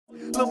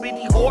Little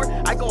bitty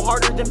whore, I go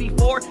harder than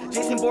before.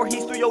 Jason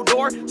Voorhees through your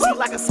door, sweet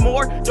like a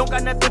s'more. Don't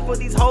got nothing for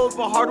these hoes,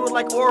 but hardwood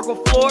like Oracle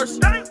floors.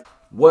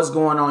 What's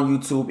going on,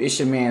 YouTube? It's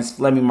your man's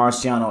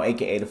FlammyMarciano,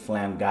 aka the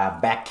Flam Guy,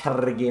 back at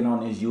it again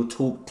on this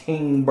YouTube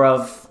team,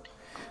 bruv.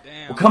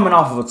 We're coming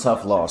off of a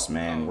tough loss,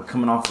 man. We're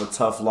coming off of a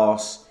tough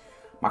loss.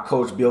 My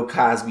coach Bill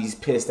Cosby's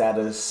pissed at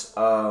us.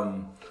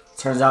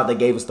 Turns out they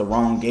gave us the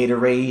wrong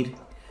Gatorade.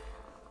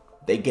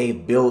 They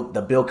gave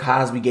the Bill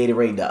Cosby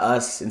Gatorade to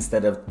us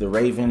instead of the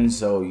Ravens,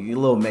 so you a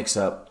little mix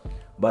up.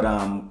 But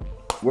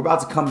we're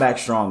about to come back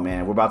strong,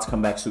 man. We're about to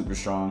come back super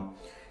strong.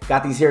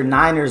 Got these here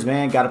Niners,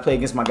 man. Got to play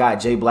against my guy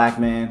Jay Black,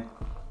 man.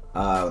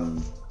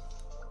 I'm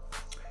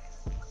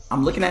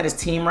looking at his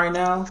team right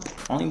now.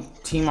 Only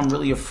team I'm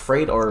really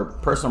afraid, or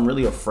person I'm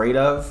really afraid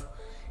of,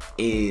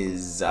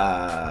 is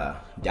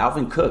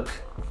Dalvin Cook.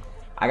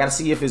 I got to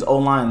see if his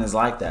O-line is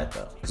like that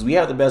though, because we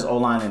have the best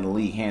O-line in the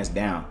league, hands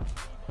down.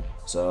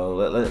 So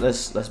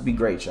let's be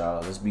great,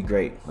 y'all. Let's be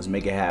great. Let's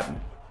make it happen.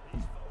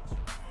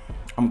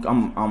 I'm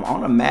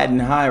on a Madden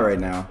high right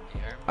now.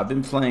 I've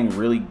been playing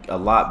really a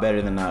lot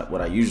better than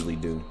what I usually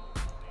do.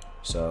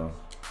 So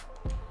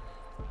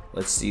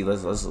let's see.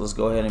 Let's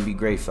go ahead and be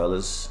great,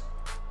 fellas.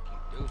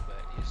 But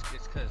it's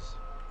because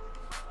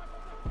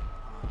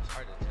it's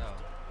hard to tell.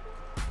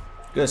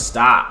 Good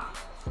stop.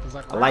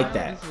 I like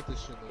that.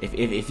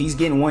 If he's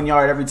getting 1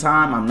 yard every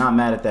time, I'm not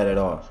mad at that at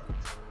all.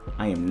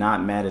 I am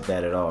not mad at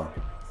that at all.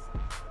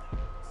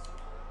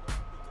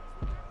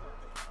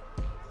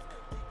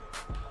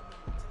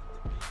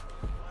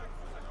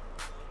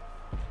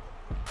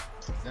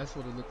 That's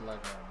what it looked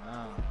like right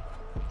now.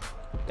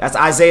 That's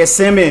Isaiah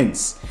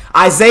Simmons.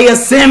 Isaiah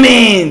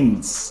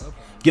Simmons.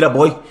 Get up,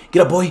 boy.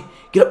 Get up, boy.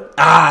 Get up.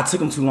 Ah, it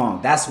took him too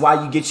long. That's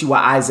why you get you a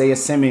Isaiah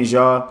Simmons,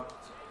 y'all.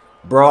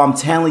 Bro, I'm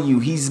telling you,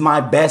 he's my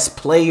best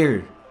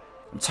player.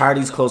 I'm tired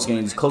of these close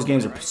games. These close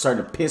games are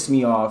starting to piss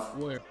me off.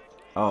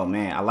 Oh,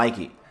 man, I like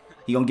it.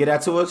 He gonna get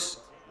that to us?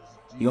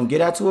 He gonna get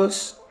that to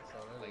us?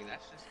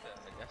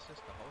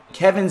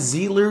 Kevin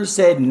Zeitler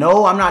said,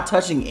 no, I'm not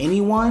touching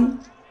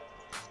anyone.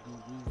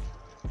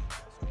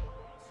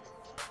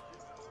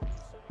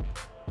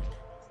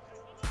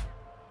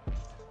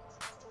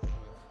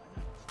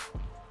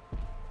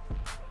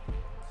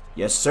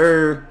 Yes,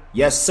 sir.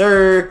 Yes,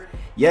 sir.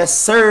 Yes,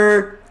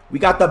 sir. We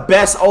got the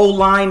best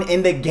O-line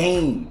in the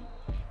game.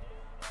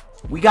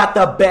 We got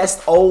the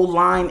best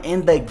O-line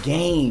in the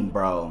game,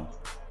 bro.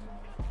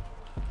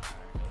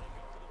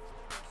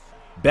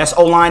 Best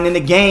O-line in the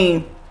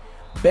game.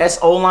 Best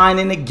O-line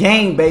in the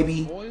game,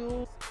 baby.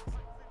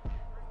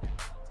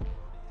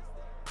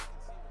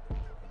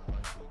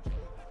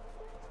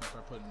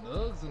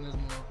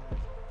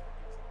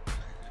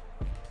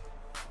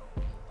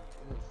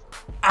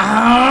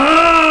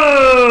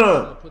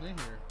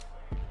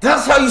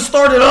 That's how you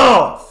started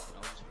off.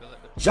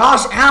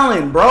 Josh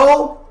Allen,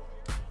 bro.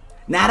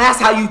 Now that's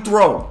how you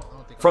throw.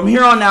 From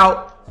here on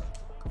out,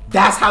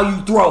 that's how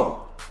you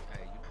throw.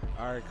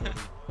 Alright, Cody.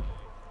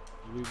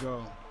 Here we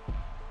go.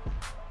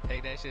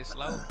 Take that shit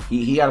slow.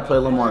 He got to play a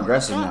little more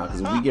aggressive now,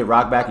 because if we get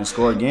rocked back and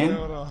score again,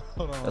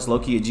 that's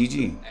low-key a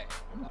GG.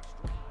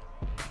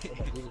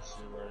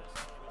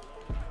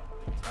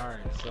 Alright,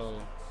 so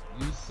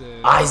you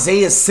said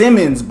Isaiah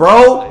Simmons,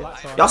 bro.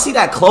 Y'all see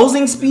that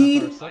closing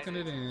speed?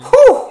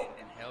 Whew.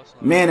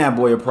 Man, that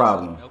boy a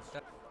problem.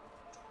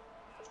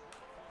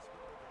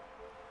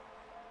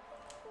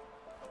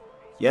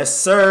 Yes,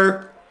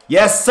 sir.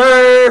 Yes,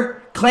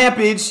 sir.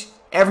 Clampage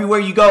everywhere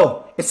you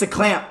go. It's a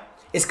clamp.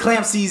 It's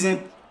clamp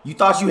season. You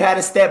thought you had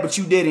a step, but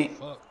you didn't.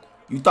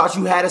 You thought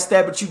you had a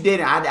step, but you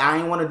didn't. I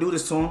ain't want to do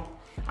this to him.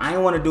 I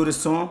ain't want to do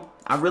this to him.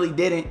 I really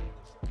didn't.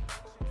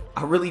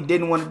 I really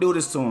didn't want to do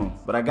this to him,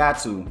 but I got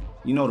to.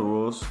 You know the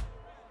rules.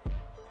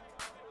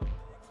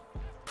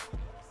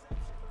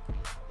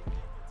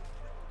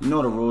 You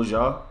know the rules,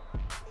 y'all.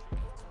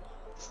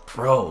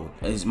 Bro,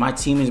 my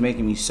team is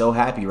making me so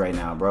happy right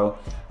now, bro.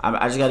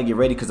 I just got to get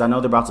ready because I know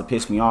they're about to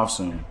piss me off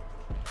soon.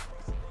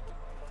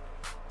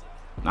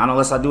 Not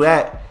unless I do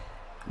that.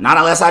 Not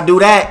unless I do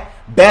that.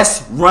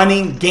 Best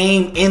running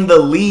game in the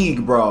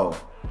league, bro.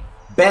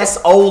 Best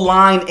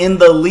O-line in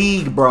the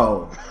league,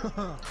 bro.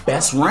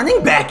 Best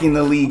running back in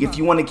the league if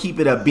you want to keep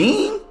it a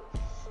beam.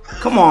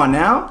 Come on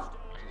now.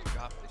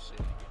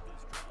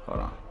 Hold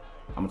on.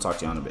 I'm going to talk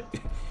to you in a bit.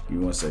 Give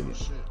me 1 second.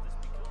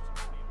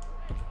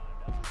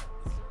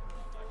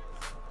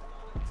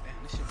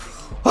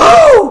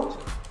 Oh!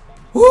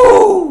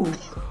 Woo!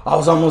 I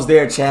was almost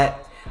there,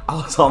 chat. I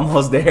was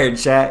almost there,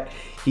 chat.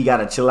 He got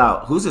to chill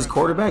out. Who's his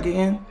quarterback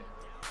again?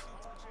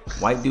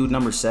 White dude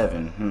number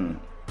 7. I'm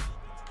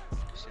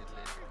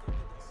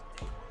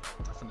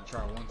finna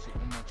try one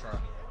more try.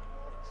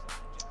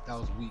 That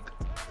was weak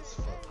as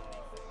fuck.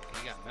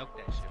 You got milk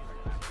that shit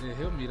right now. It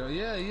hit me though.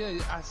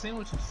 Yeah. I seen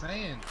what you're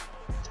saying.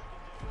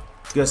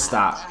 Good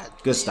stop.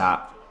 Good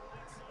stop.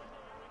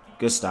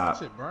 Good stop.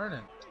 Shit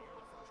burning.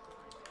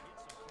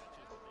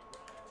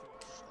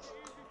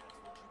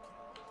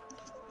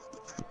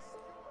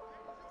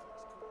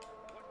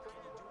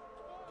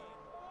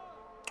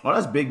 Oh,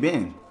 that's Big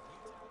Ben.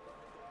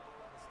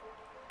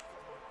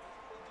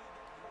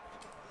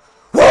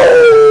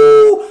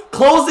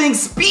 closing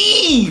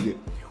speed.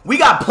 We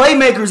got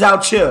playmakers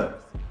out here.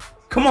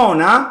 Come on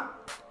now.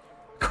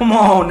 Come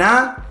on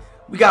now.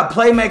 We got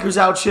playmakers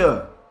out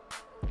here.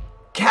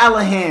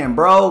 Callahan,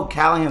 bro.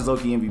 Callahan's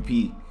low-key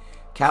MVP.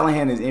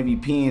 Callahan is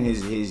MVP in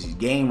his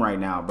game right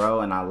now,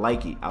 bro, and I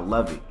like it. I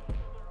love it.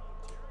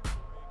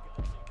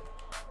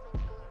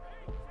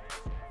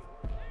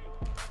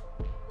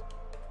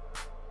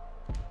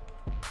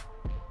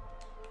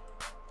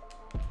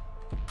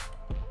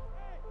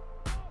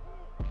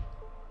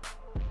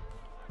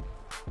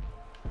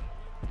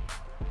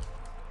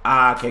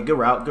 Ah, okay, good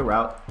route, good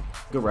route,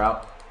 good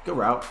route, good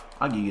route.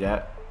 I'll give you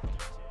that.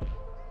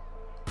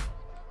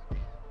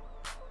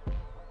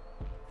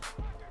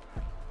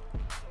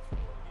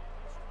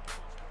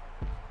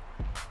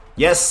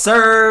 Yes,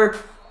 sir.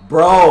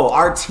 Bro,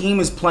 our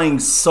team is playing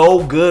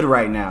so good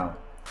right now.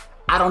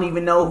 I don't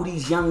even know who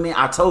these young men.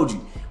 I told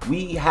you,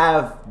 we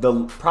have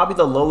probably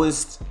the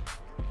lowest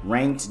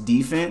ranked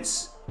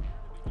defense,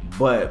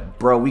 but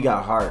bro, we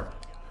got hard.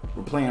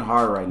 We're playing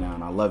hard right now,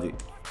 and I love it.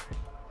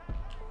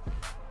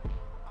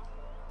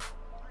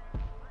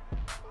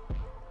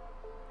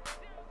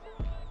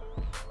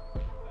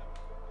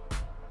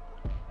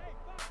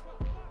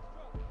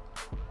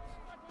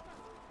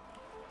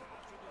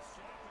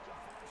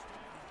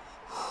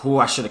 Ooh,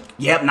 I should have.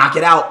 Yep, knock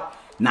it out.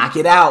 Knock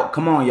it out.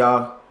 Come on,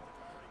 y'all.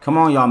 Come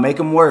on, y'all. Make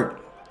them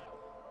work.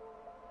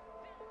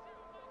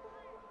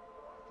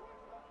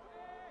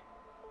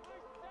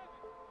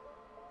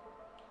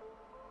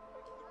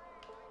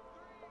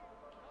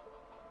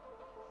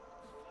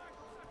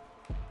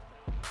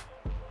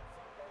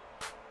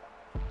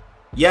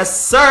 Yes,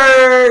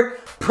 sir.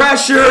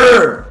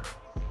 Pressure.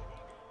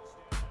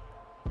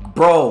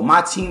 Bro,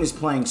 my team is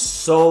playing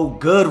so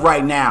good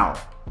right now.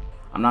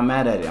 I'm not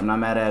mad at it. I'm not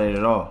mad at it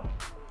at all.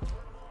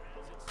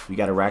 We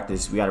gotta rack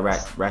this. We gotta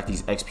rack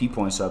these XP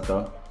points up,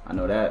 though. I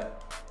know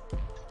that.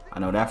 I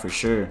know that for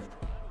sure.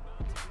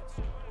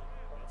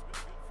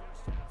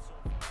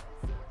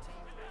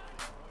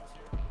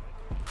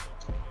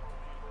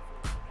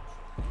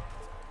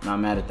 Not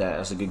mad at that.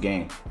 That's a good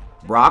game.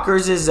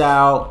 Brockers is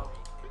out.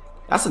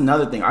 That's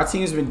another thing. Our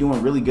team's been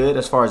doing really good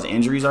as far as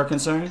injuries are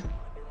concerned.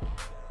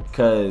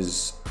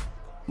 Cause,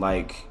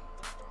 like,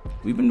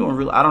 we've been doing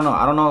really. I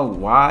don't know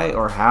why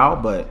or how,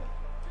 but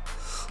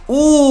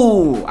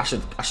ooh, I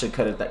should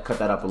cut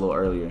that up a little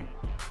earlier.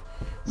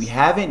 We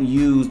haven't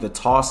used the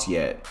toss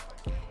yet,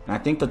 and I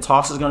think the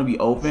toss is gonna be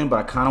open. But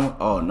I kind of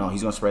oh no,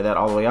 he's gonna spread that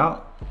all the way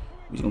out.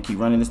 We're just gonna keep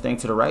running this thing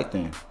to the right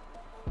then.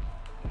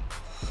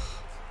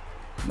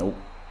 Nope,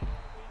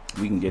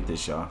 we can get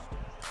this, y'all.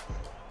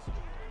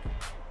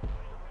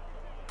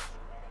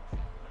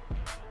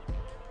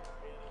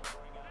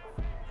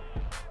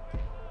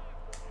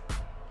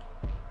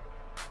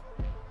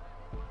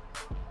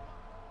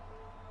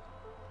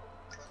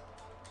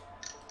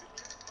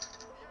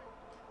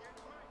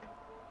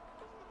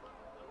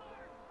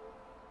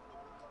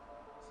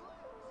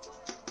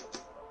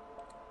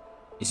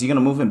 Is he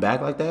gonna move him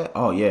back like that?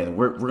 Oh yeah,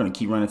 we're gonna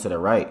keep running to the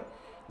right.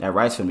 That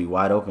right's gonna be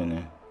wide open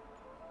then.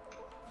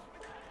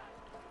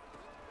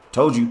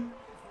 Told you.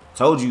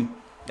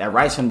 That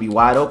right's gonna be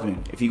wide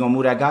open. If he gonna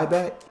move that guy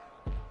back.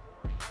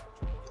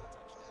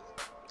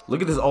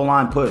 Look at this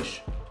O-line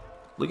push.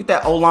 Look at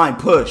that O-line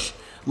push.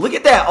 Look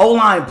at that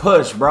O-line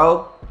push,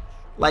 bro.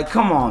 Like,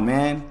 come on,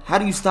 man. How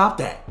do you stop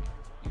that?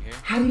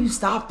 How do you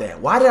stop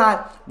that? Why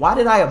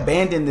did I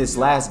abandon this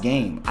last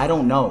game? I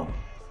don't know.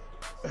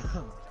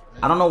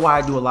 I don't know why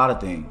I do a lot of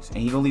things. And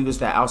he gonna leave us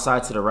that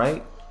outside to the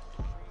right?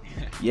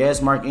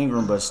 Yes, Mark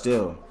Ingram, but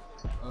still.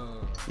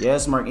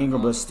 Yes, Mark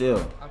Ingram, but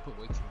still.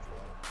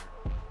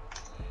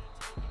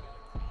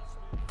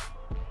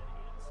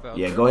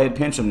 Yeah, go ahead and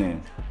pinch him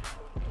then.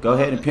 Go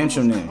ahead and pinch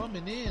him then.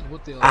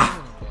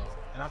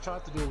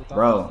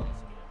 Bro,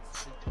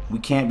 we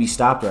can't be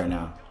stopped right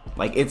now.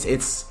 Like,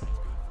 it's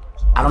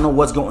I don't know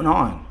what's going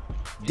on.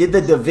 Did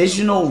the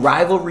divisional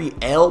rivalry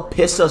L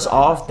piss us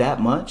off that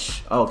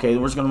much? Oh, okay,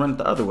 we're just gonna run it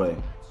the other way.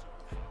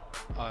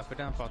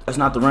 That's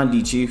not the run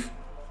D, Chief.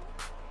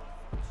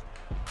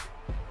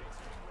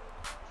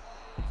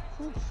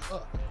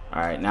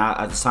 Alright,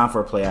 now it's time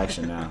for a play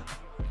action now.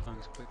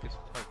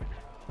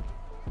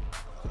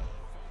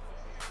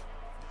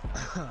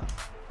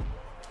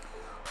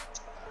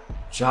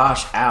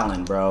 Josh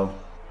Allen, bro.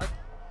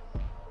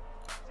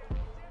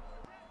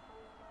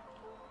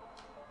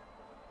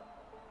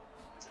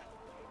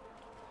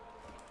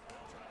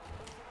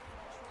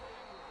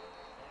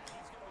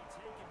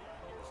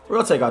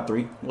 We'll take our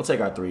three. We'll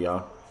take our three,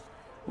 y'all.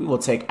 We will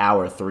take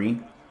our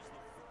three.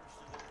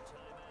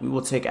 We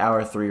will take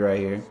our three right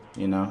here,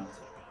 you know.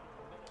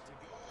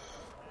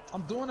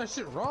 I'm doing that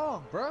shit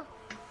wrong, bro.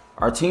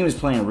 Our team is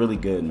playing really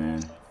good,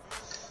 man.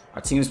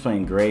 Our team is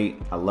playing great.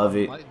 I love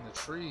it. Lighting the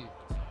tree.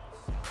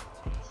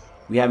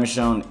 We haven't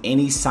shown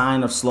any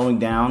sign of slowing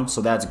down,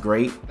 so that's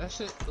great. That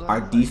shit, like,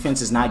 our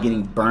defense is not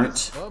getting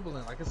burnt.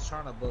 Bubbling, like it's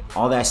trying to bubble.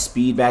 All that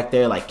speed back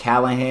there, like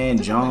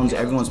Callahan, Jones,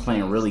 everyone's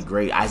playing really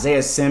great.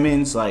 Isaiah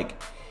Simmons, like,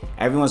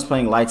 everyone's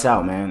playing lights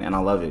out, man, and I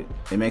love it.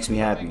 It makes me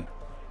happy.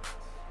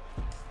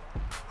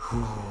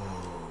 Whew.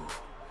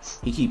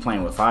 He keep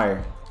playing with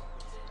fire.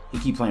 He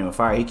keep playing with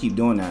fire. He keep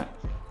doing that.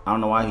 I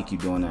don't know why he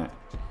keep doing that.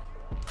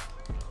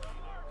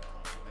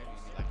 Maybe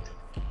like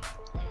a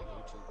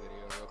YouTube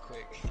video real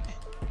quick.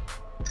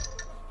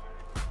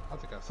 I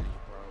think I see it,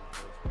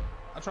 bro.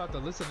 I tried to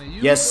listen to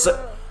you. Yes,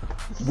 sir.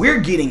 We're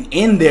getting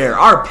in there.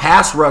 Our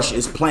pass rush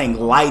is playing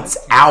lights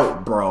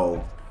out,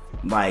 bro.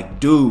 Like,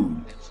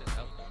 dude.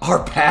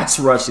 Our pass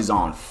rush is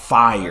on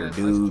fire,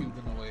 dude.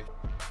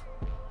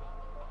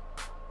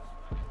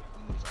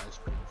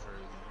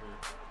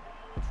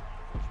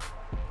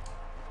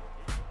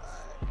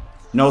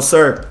 No,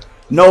 sir.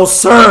 No,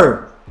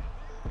 sir.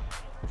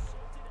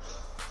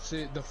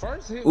 Shit, the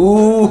first hit.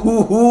 Ooh.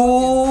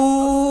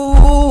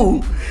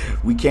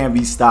 We can't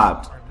be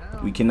stopped.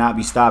 We cannot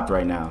be stopped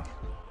right now.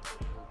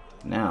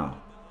 Now.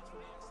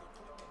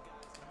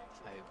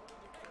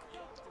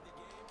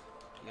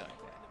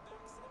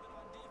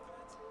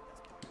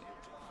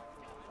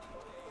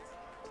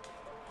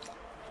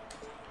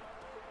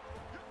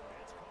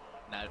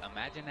 Now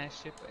imagine that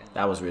shit.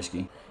 That was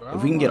risky.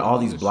 If we can get all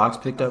these blocks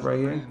picked up right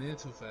here.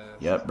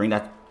 Yep, bring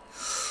that.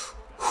 It's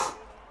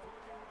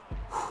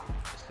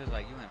cause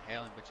like you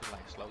inhaling, but you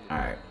like slowly. All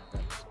right.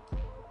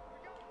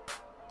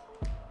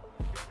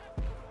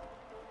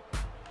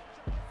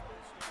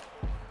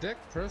 Dak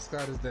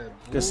Prescott is that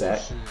good sack.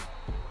 bullshit.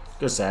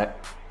 Good sack.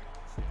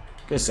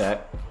 Good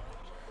sack.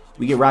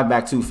 We get right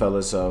back too,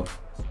 fellas. So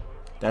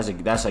that's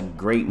a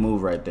great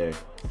move right there.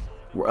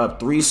 We're up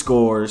 3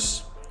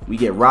 scores. We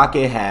get Rock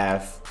at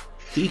half.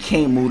 He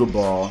can't move the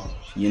ball,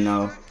 you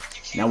know.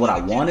 Now what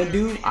I want to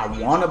do, I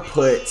want to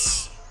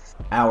put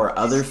our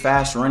other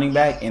fast running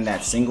back in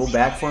that single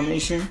back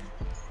formation.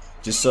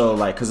 Just so,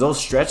 like, because those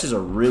stretches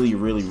are really,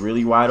 really,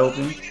 really wide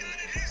open.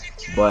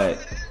 But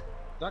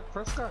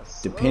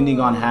depending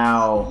on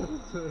how,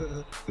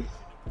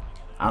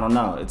 I don't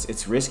know,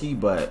 it's risky,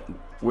 but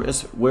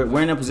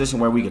we're in a position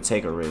where we could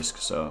take a risk,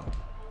 so.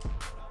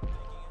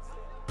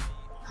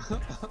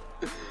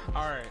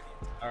 All right.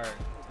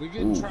 We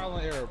get trial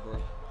and error,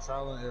 bro.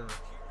 Trial and error.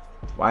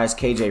 Why is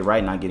KJ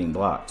Wright not getting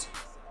blocked?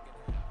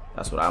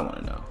 That's what I want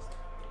to know.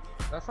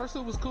 That first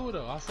one was cool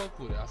though. I fuck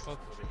with it.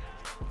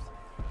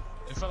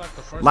 It felt like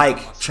the first.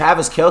 Like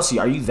Travis Kelce,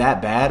 are you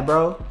that bad,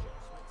 bro?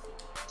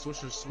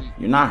 Swisher sweet.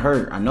 You're not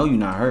hurt. I know you're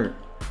not hurt.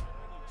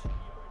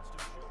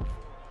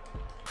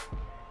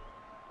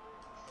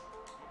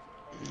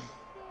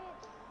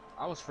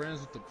 I was friends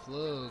with the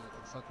plug in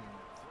fucking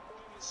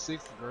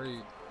 6th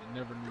grade and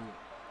never knew it.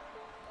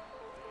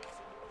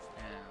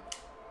 Damn.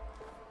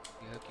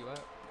 He hook you up?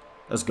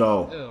 Let's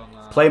go. Hell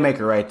nah.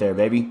 Playmaker right there,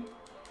 baby.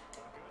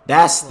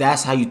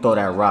 That's how you throw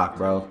that rock,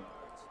 bro.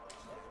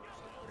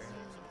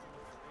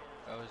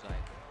 I was like,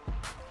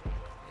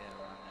 yeah,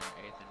 around there,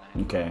 8th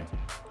and 9th. Okay.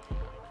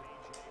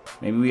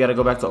 Maybe we gotta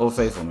go back to Old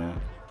Faithful,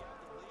 man.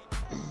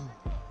 That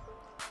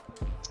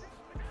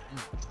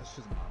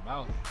shit's in my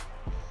mouth.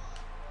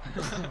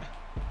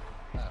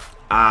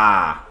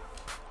 Ah.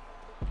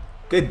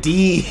 Good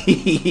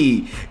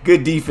D.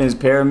 Good defense,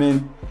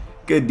 Perriman.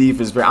 Good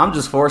defense, bro. I'm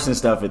just forcing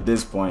stuff at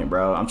this point,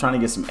 bro. I'm trying to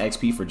get some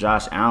XP for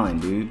Josh Allen,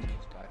 dude.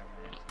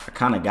 I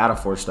kind of gotta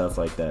force stuff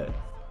like that.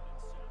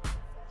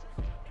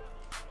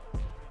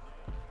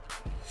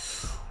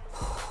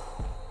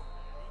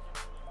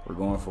 We're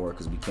going for it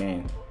because we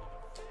can.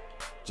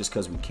 Just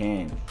because we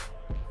can.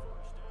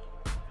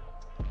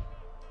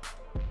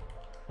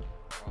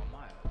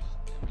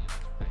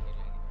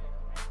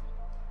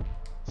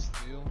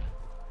 Still.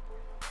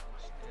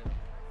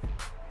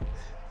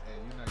 Hey,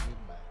 you're not getting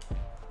back.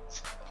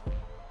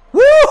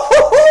 Woo!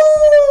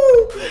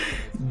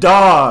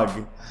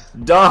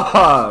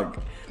 Dog.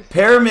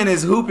 Perriman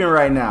is hooping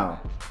right now.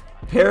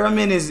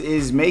 Perriman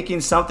is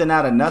making something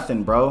out of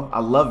nothing, bro. I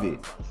love it.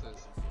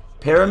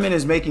 Perriman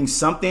is making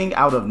something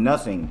out of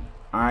nothing.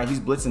 All right, he's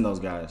blitzing those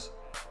guys.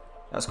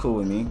 That's cool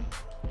with me.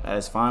 That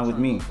is fine with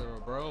me.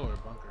 Bro or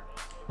bunker?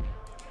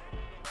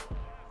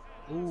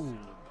 Ooh.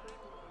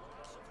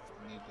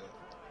 Need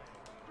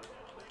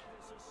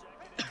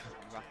that.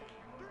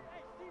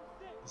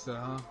 What's that,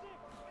 huh?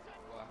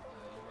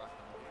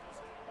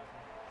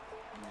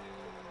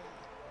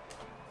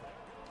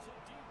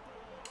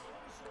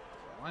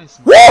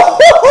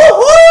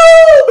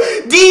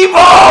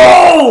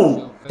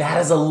 Debo!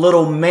 That is a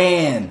little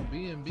man.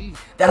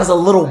 That is a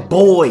little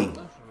boy.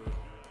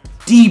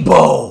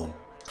 Debo.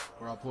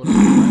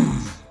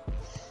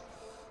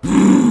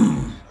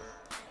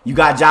 You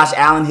got Josh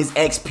Allen, his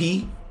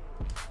XP.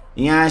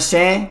 You know what I'm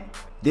saying?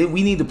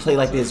 We need to play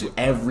like this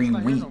every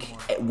week.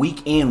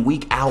 Week in,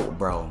 week out,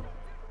 bro.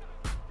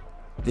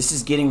 This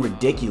is getting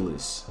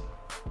ridiculous.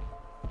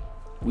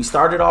 We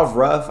started off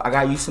rough. I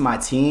got used to my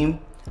team.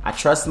 I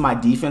trusted my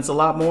defense a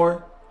lot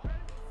more.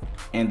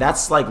 And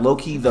that's like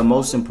low-key the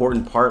most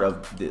important part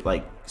of the,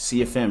 like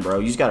CFM, bro.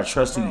 You just gotta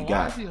trust who you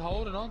got.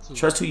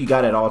 Trust who you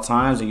got at all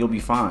times and you'll be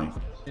fine.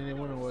 And it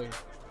went away.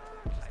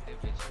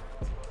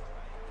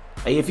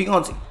 Hey, if you're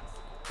gonna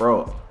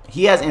bro,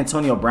 he has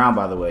Antonio Brown,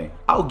 by the way.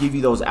 I'll give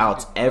you those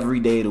outs every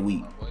day of the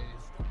week.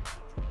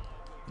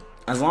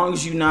 As long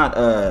as you're not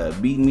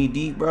beating me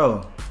deep,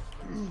 bro.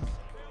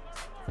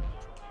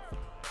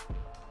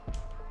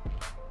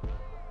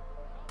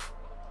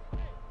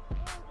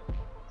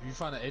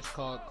 find an H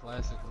called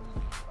Classic.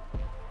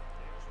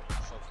 I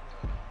fuck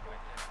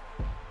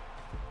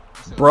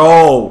with that.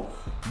 Bro,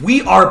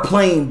 we are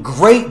playing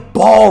great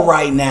ball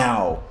right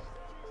now.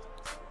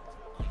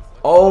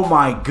 Oh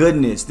my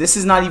goodness, this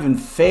is not even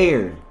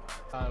fair.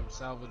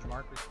 Salvage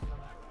markers.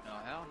 No,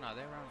 hell no,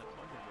 they're around the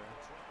corner, bro.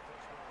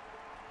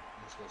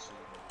 Let's go see.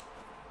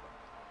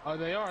 Oh,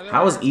 they are.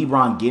 How is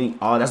Ebron getting?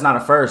 Oh, that's not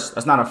a first.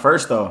 That's not a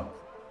first though.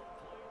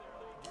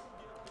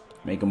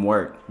 Make him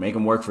work. Make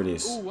him work for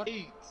this. Ooh,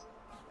 wait.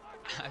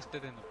 I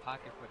stood in the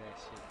pocket for that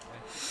shit,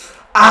 man.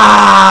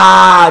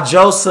 Ah,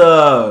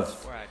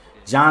 Joseph.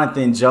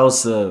 Jonathan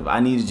Joseph. I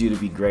needed you to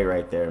be great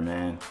right there,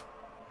 man.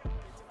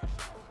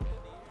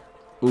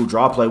 Ooh,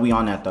 draw play. We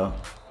on that, though.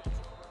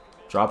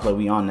 Draw play.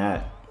 We on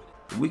that.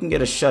 If we can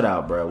get a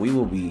shutout, bro, we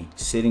will be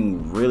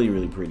sitting really,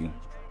 really pretty.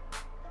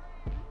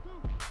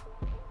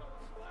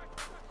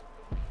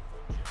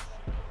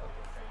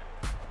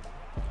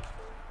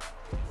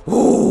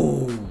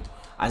 Ooh.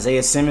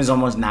 Isaiah Simmons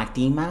almost knocked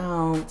him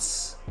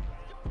out.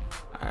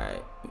 All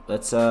right.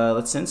 Let's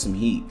send some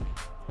heat.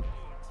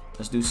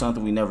 Let's do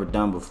something we never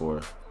done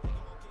before.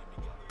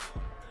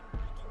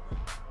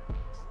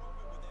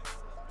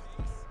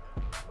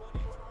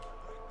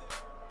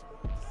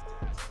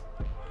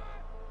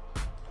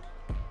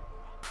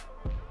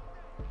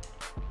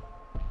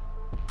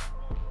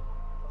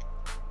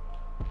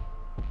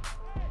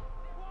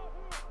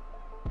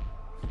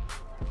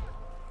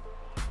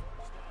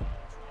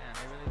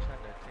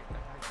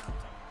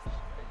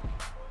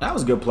 That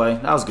was a good play.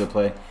 That was a good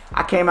play.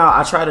 I came out.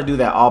 I tried to do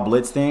that all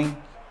blitz thing.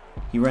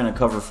 He ran a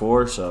cover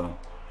 4, so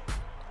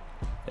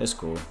it's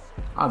cool.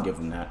 I'll give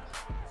him that.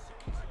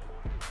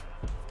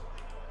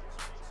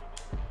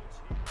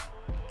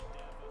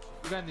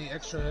 You got any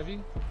extra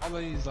heavy? All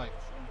of these like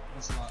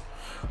that's a lot.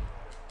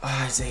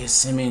 Isaiah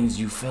Simmons,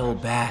 you fell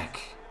back.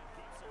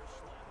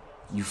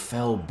 You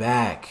fell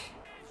back.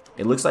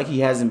 It looks like he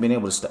hasn't been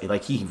able to stop.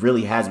 Like he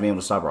really hasn't been able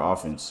to stop our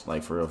offense.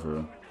 Like for real, for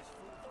real.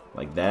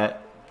 Like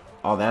that.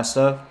 All that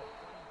stuff.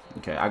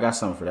 Okay, I got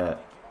something for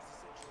that.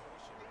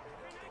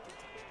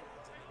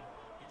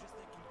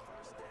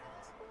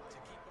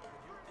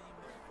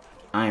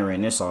 I ain't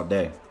ran this all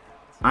day.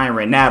 I ain't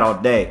ran that all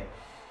day.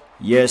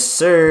 Yes,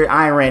 sir.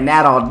 I ain't ran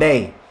that all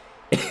day.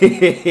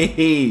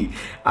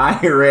 I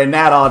ain't ran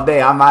that all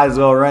day. I might as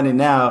well run it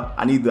now.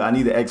 I need the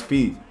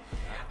XP.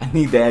 I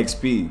need the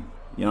XP.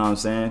 You know what I'm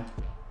saying?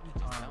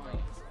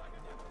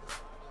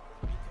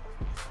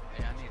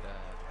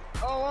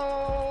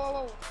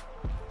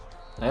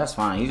 That's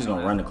fine. He's just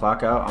gonna run the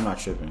clock out. I'm not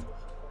tripping.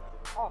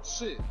 Oh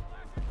shit!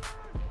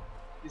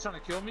 You trying to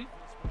kill me?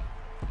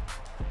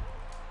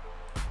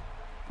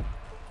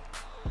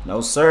 No,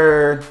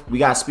 sir. We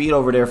got speed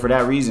over there for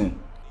that reason.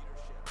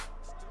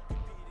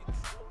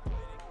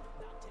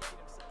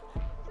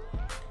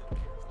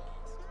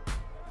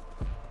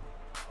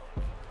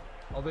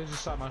 Oh, they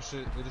just shot my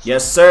shit.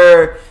 Yes,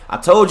 sir. I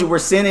told you we're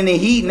sending the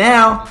heat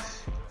now.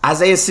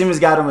 Isaiah Simmons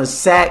got him a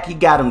sack. He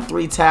got him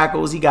 3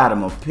 tackles. He got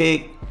him a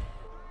pick.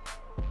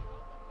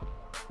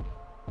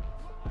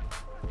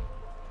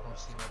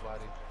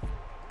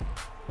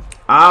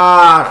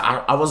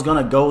 I was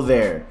gonna go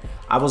there.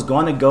 I was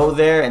gonna go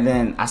there, and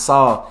then I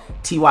saw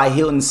T.Y.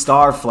 Hilton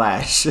star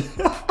flash.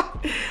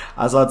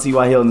 I saw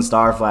T.Y. Hilton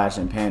star flash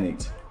and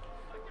panicked.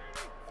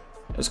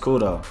 It's cool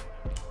though.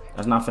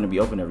 That's not gonna be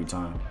open every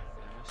time.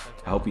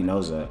 I hope he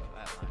knows that.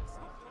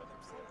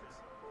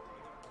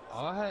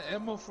 Oh, I had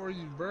ammo for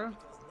you, bro.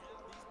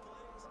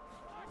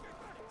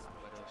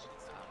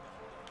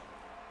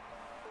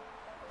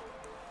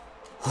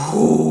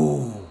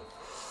 Ooh.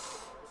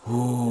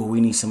 Ooh,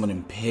 we need some of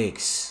them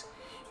picks.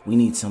 We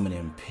need some of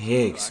them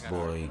picks,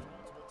 boy.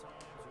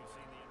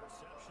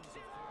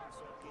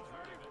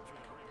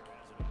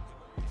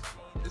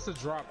 It's a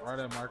drop right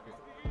at market.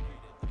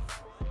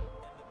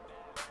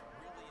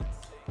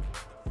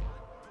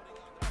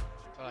 I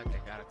feel like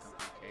they gotta come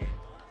from cave.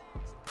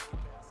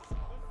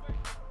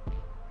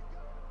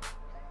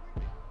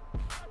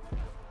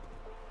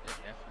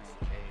 They're definitely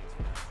in cave.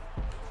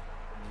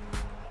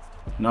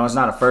 No, it's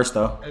not a first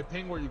though. Hey,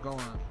 ping, where you going?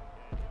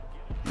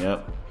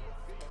 Yep.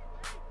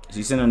 Is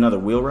he sending another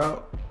wheel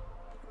route?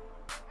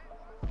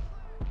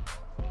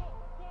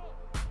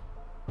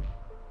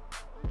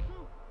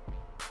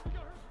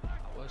 I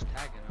was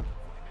tagging him.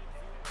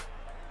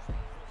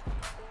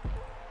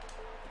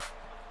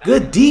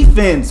 Good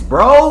defense,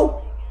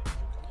 bro.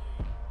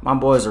 My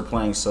boys are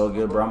playing so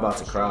good, bro. I'm about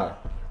to cry.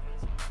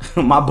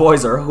 My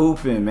boys are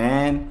hooping,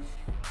 man.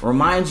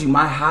 Remind you,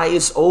 my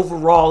highest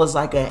overall is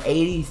like an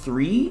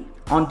 83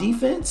 on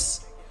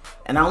defense.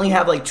 And I only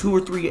have like 2 or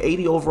 3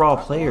 80 overall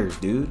players,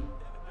 dude.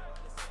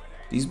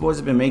 These boys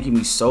have been making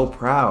me so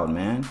proud,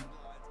 man.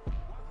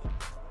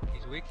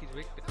 He's weak, he's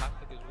weak. The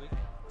conflict is weak.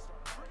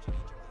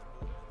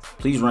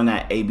 Please run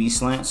that AB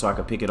slant so I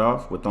can pick it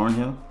off with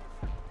Thornhill.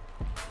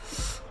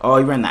 Oh,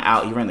 he ran the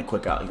out. He ran the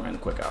quick out. He ran the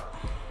quick out.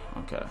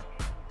 Okay.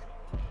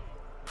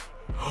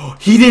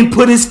 He didn't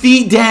put his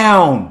feet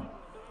down.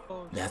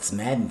 That's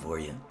Madden for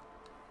you.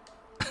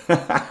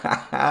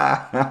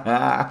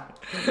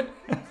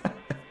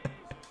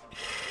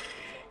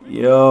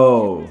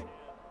 Yo.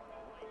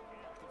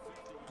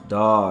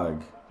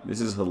 Dog.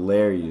 This is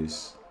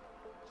hilarious.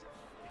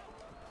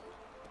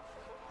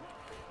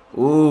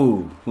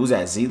 Ooh. Who's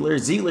that? Zeitler?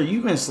 Zeitler,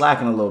 you've been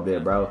slacking a little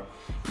bit, bro.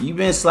 You've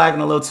been slacking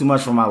a little too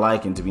much for my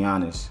liking, to be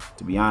honest.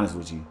 To be honest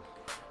with you.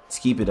 Let's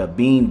keep it a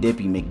Bean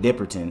Dippy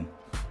McDipperton.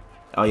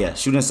 Oh, yeah.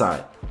 Shoot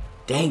inside.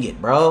 Dang it,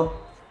 bro. All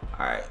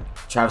right.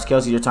 Travis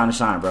Kelce, your time to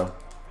shine, bro.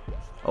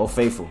 Oh,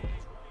 faithful.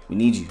 We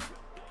need you.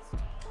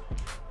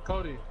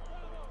 Cody.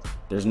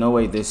 There's no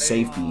way this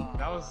safety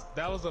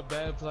That was a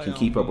bad play. can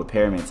keep up with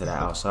Perriman to the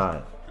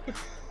outside.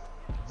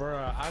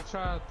 Bruh, I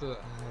tried to.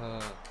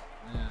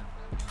 Man.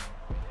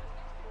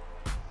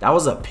 That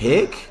was a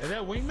pick? Is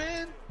that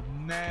wingman?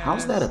 Nah.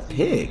 How's that a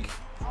pick?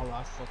 Oh,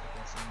 I fuck with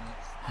that so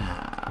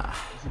much.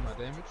 You see my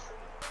damage?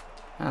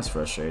 That's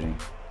frustrating.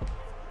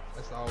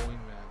 That's all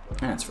wingman, bro.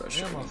 That's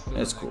frustrating.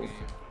 It's cool.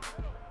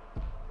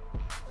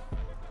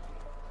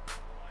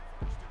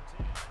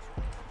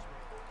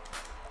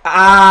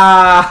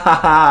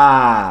 Ah!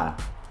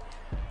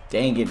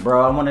 Dang it,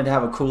 bro. I wanted to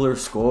have a cooler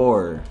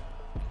score.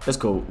 That's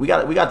cool. We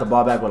got the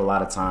ball back with a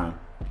lot of time.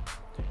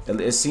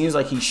 It seems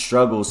like he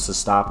struggles to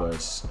stop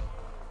us.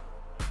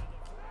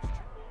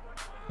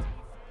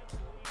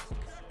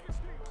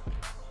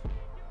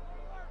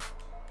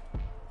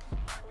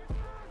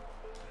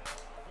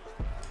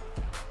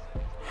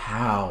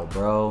 How,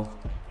 bro?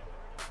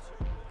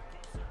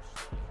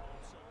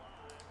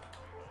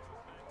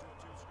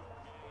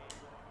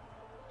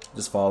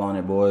 Just fall on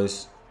it,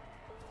 boys.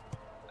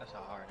 That's a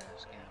hard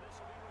ass game.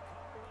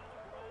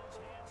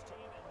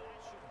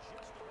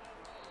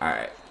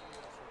 Alright.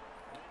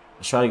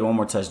 Let's try to get one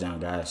more touchdown,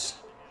 guys.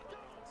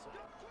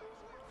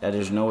 Yeah,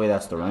 there's no way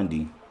that's the run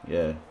D.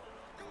 Yeah.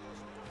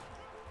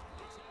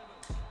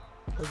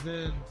 And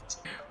then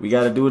We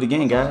got to do it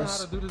again, how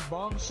guys. to do this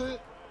bomb shit?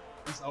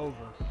 It's over.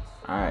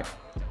 Alright.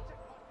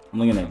 I'm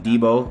looking at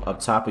Debo up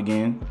top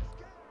again.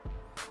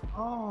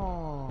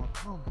 Oh,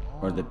 come on.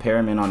 Or the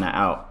Perriman on the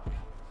out.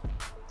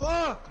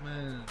 Fuck,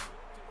 man.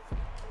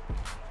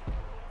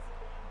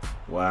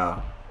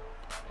 Wow.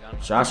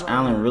 Josh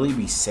Allen really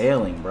be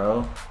sailing,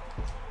 bro.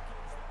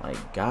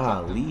 Like,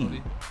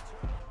 golly.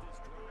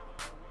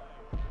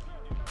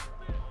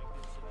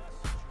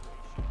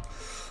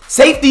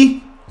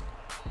 Safety!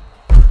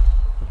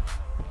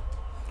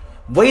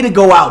 Way to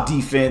go out,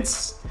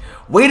 defense.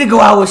 Way to go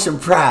out with some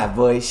pride,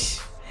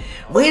 boys.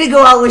 Way to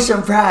go out with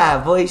some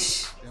pride,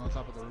 boys. They're on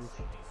top of the roof.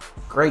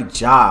 Great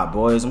job,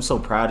 boys. I'm so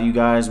proud of you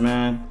guys,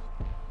 man.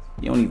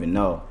 You don't even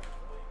know.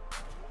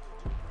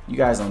 You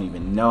guys don't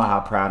even know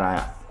how proud I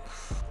am.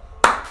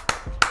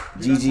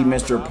 GG,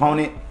 Mr.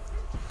 Opponent.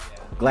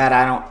 Glad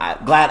I don't.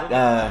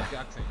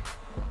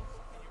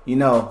 You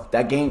know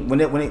that game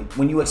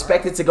when you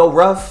expect it to go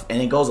rough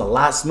and it goes a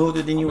lot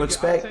smoother than you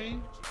expect.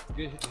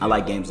 I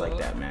like games like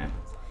that, man.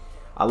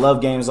 I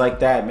love games like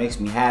that. It makes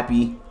me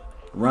happy.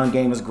 Run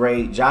game is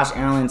great. Josh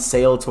Allen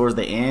sailed towards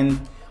the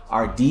end.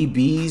 Our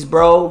DBs,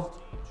 bro.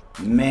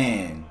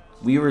 Man,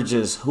 we were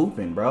just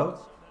hooping, bro.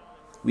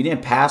 We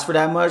didn't pass for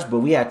that much, but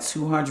we had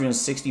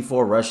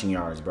 264 rushing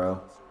yards, bro.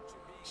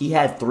 He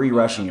had 3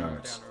 rushing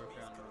yards.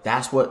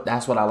 That's what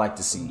I like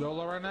to see.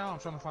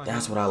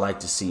 That's what I like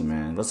to see,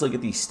 man. Let's look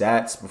at these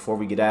stats before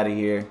we get out of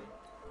here.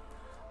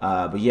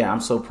 But yeah,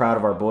 I'm so proud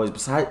of our boys.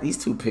 Besides, these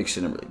 2 picks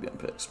shouldn't have really been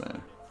picks,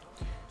 man.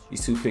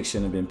 These 2 picks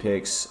shouldn't have been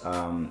picks.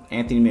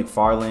 Anthony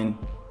McFarland,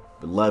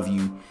 love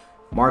you.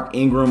 Mark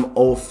Ingram,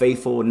 old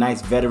faithful,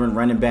 nice veteran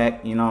running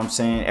back. You know what I'm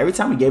saying? Every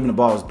time we gave him the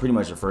ball, it was pretty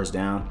much a first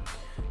down.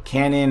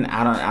 Cannon,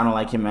 I don't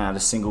like him out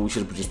of single. We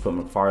should have just put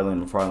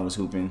McFarland. McFarland was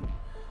hooping.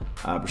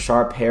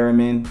 Bashard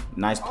Perriman,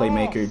 nice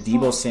playmaker.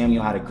 Debo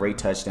Samuel had a great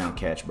touchdown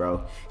catch,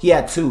 bro. He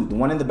had 2. The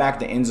one in the back of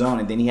the end zone,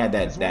 and then he had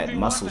that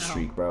muscle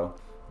streak, bro.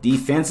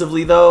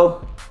 Defensively,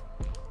 though,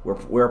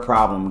 we're a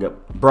problem.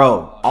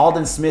 Bro,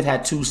 Alden Smith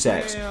had 2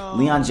 sacks.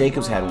 Leon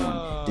Jacobs had 1.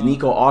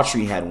 Danico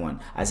Autry had 1.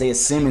 Isaiah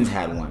Simmons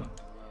had 1.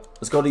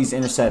 Let's go to these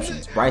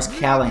interceptions. Bryce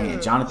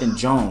Callahan, Jonathan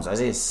Jones,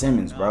 Isaiah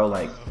Simmons, bro.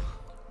 Like,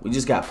 we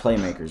just got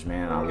playmakers,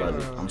 man. I love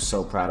it. I'm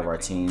so proud of our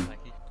team.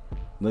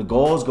 The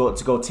goal is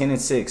to go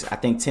 10-6. I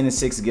think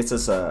 10-6 gets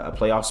us a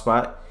playoff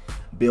spot.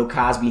 Bill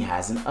Cosby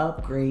has an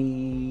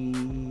upgrade.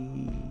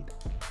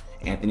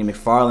 Anthony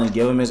McFarland,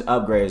 give him his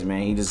upgrades,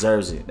 man. He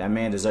deserves it. That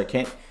man deserves.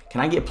 Can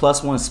I get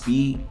 +1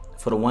 speed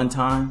for the one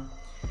time?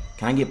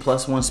 Can I get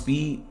 +1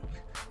 speed?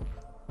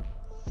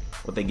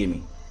 What they give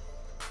me?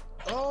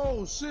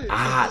 Oh shit.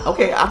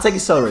 Okay. I'll take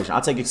acceleration.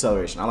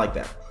 I like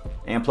that.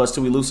 And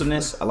 +2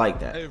 elusiveness. I like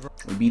that.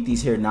 We beat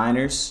these here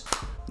Niners.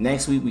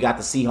 Next week we got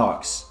the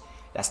Seahawks.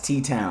 That's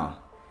T-Town.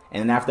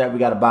 And then after that we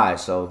got a bye.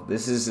 So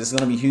this is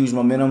gonna be huge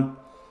momentum.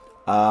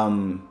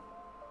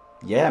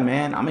 Yeah,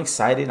 man. I'm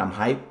excited. I'm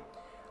hyped.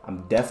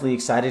 I'm definitely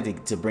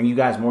excited to bring you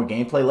guys more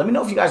gameplay. Let me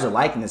know if you guys are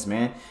liking this,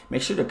 man.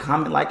 Make sure to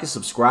comment, like, and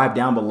subscribe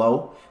down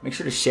below. Make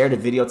sure to share the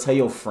video. Tell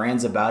your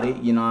friends about it.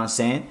 You know what I'm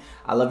saying?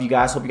 I love you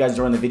guys. Hope you guys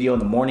enjoying the video in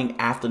the morning,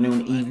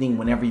 afternoon, evening,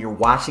 whenever you're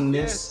watching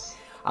this.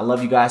 I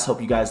love you guys.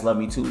 Hope you guys love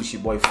me too. It's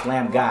your boy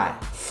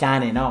FlamGawd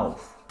signing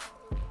off.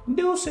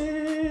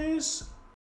 Deuces.